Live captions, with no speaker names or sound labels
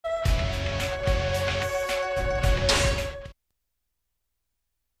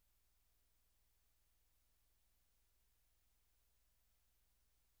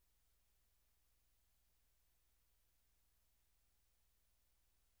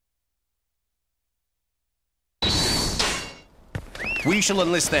We shall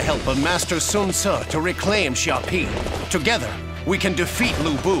enlist the help of Master Sun Ce to reclaim Xiapi. Together, we can defeat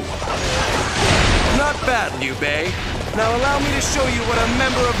Lu Bu. Not bad, Liu Bei. Now allow me to show you what a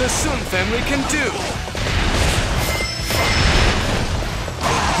member of the Sun family can do.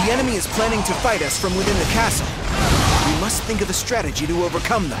 The enemy is planning to fight us from within the castle. We must think of a strategy to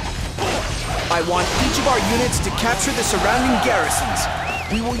overcome them. I want each of our units to capture the surrounding garrisons.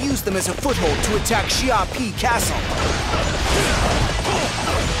 We will use them as a foothold to attack Xiapi Castle.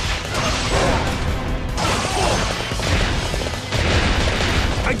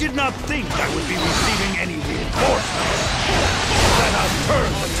 I did not think I would be receiving any reinforcements. Let us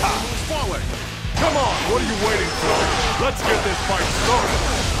turn the tide. Forward! Come on, what are you waiting for? Let's get this fight started!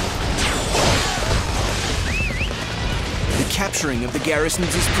 The capturing of the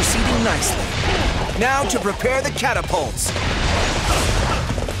garrisons is proceeding nicely. Now to prepare the catapults.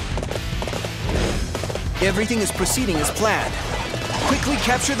 Everything is proceeding as planned. Quickly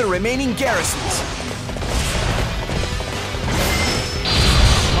capture the remaining garrisons.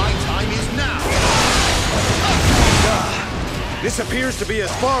 My time is now! This appears to be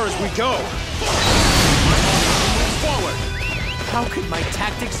as far as we go. Forward! How could my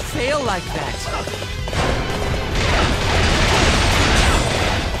tactics fail like that?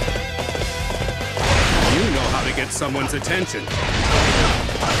 You know how to get someone's attention.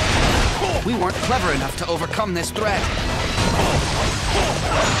 We weren't clever enough to overcome this threat.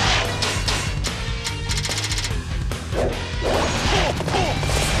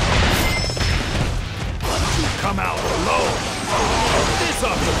 To come out alone. This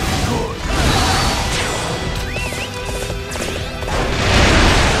ought to be good.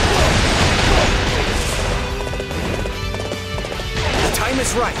 The time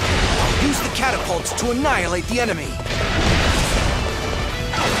is right. Use the catapults to annihilate the enemy.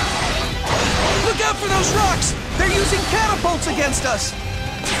 Look out for those rocks! They're using catapults against us!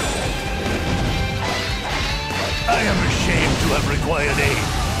 I am ashamed to have required aid,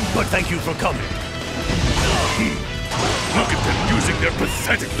 but thank you for coming. Look at them using their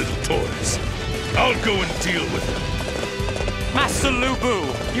pathetic little toys. I'll go and deal with them. Master Lu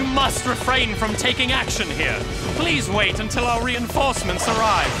Bu, you must refrain from taking action here. Please wait until our reinforcements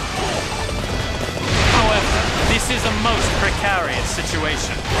arrive. However, this is a most precarious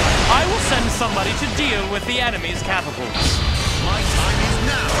situation. I will send somebody to deal with the enemy's catapults. My time is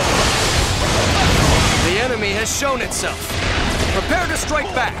now! The enemy has shown itself. Prepare to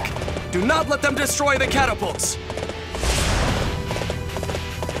strike back. Do not let them destroy the catapults.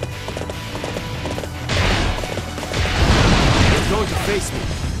 You're going to face me.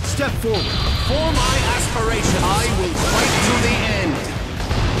 Step forward. For my aspirations, I will fight to the end.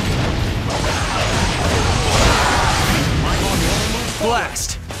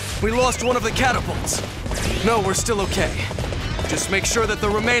 Blast! We lost one of the catapults. No, we're still okay. Just make sure that the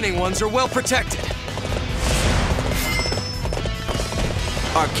remaining ones are well protected.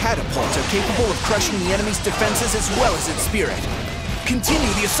 Our catapults are capable of crushing the enemy's defenses as well as its spirit.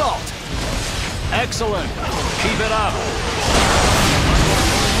 Continue the assault. Excellent. Keep it up.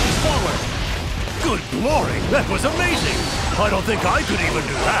 Forward! Good glory, that was amazing. I don't think I could even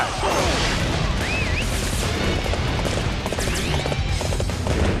do that.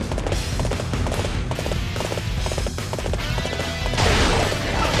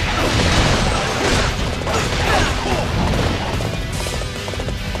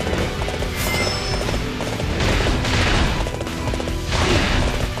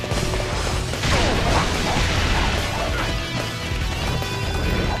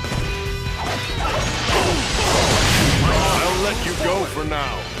 For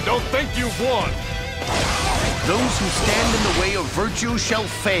now. Don't think you've won. Those who stand in the way of virtue shall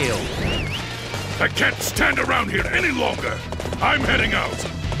fail. I can't stand around here any longer. I'm heading out.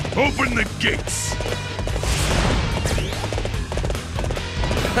 Open the gates.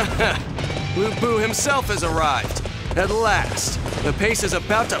 Lu Bu himself has arrived. At last. The pace is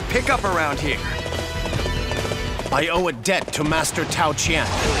about to pick up around here. I owe a debt to Master Tao Qian.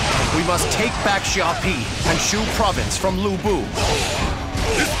 We must take back Xiapi and Shu province from Lu Bu.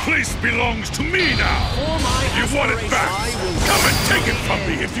 This place belongs to me now. You want it back? Come and take it from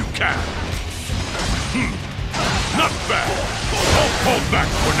me if you can. Not bad. I'll fall back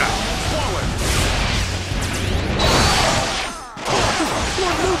for now.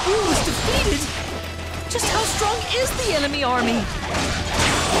 Lord Lu Bu was defeated. Just how strong is the enemy army?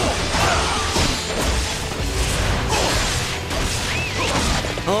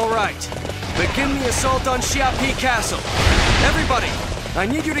 All right. Begin the assault on Xiapi Castle. Everybody, I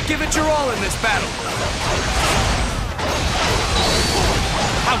need you to give it your all in this battle.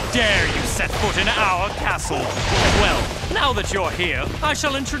 How dare you set foot in our castle? Well, now that you're here, I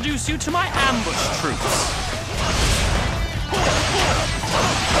shall introduce you to my ambush troops.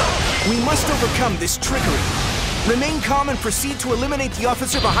 We must overcome this trickery. Remain calm and proceed to eliminate the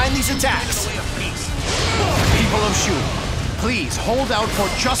officer behind these attacks. People of Shu, please hold out for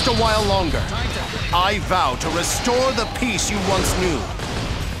just a while longer. I vow to restore the peace you once knew.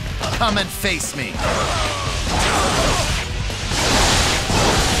 Come and face me.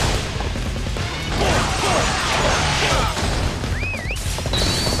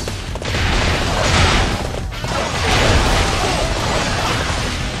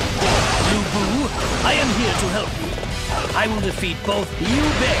 I am here to help you. I will defeat both Liu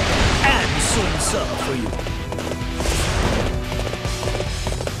Bei and Sun Ce for you.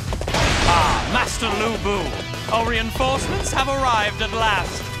 Ah, Master Lu Bu. Our reinforcements have arrived at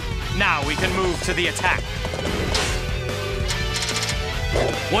last. Now we can move to the attack.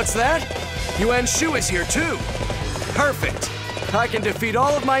 What's that? Yuan Shu is here too. Perfect. I can defeat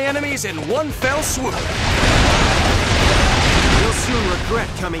all of my enemies in one fell swoop. You'll soon regret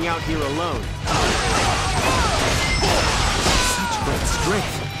coming out here alone. Such great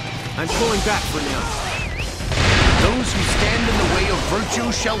strength. I'm pulling back for now. Those who stand in the way of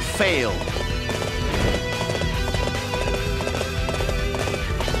virtue shall fail.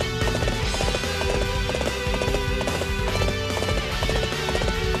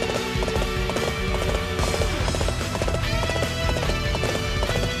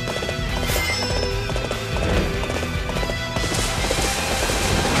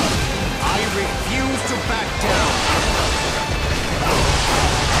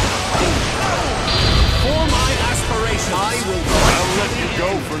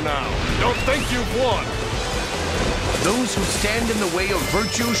 Those who stand in the way of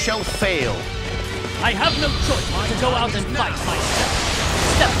virtue shall fail. I have no choice but to go out and fight myself.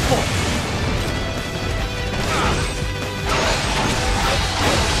 Step forward.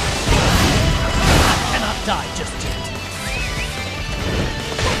 I cannot die just yet.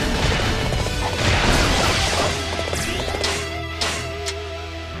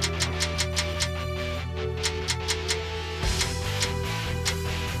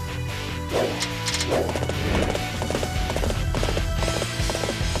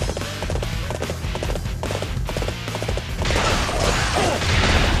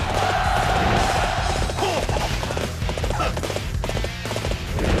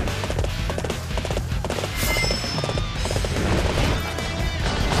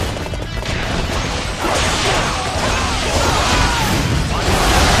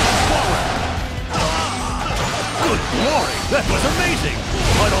 That was amazing!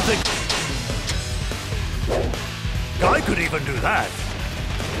 I don't think I could even do that.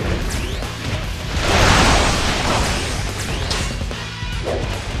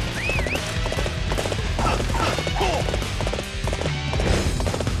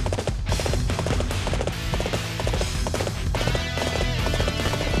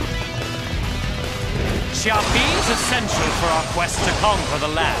 Xiaopi is essential for our quest to conquer the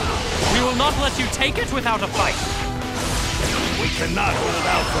land. We will not let you take it without a fight. We cannot hold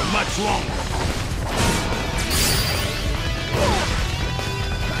out for much longer.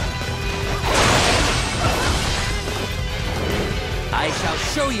 I shall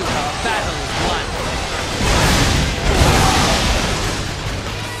show you how a battle is won.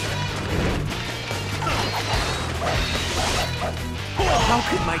 How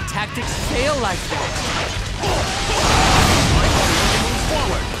could my tactics fail like that? Move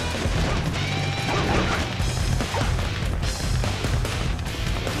forward.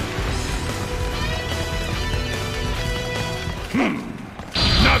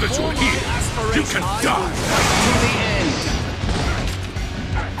 Now that you're here, you can die! To the end!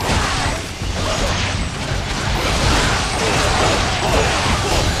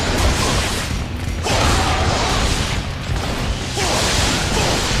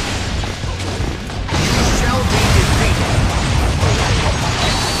 You shall be defeated!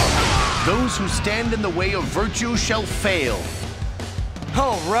 Those who stand in the way of virtue shall fail.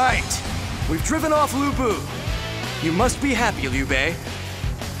 All right. We've driven off Lu Bu. You must be happy, Liu Bei.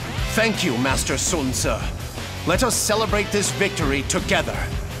 Thank you, Master Sun Ce. Let us celebrate this victory together.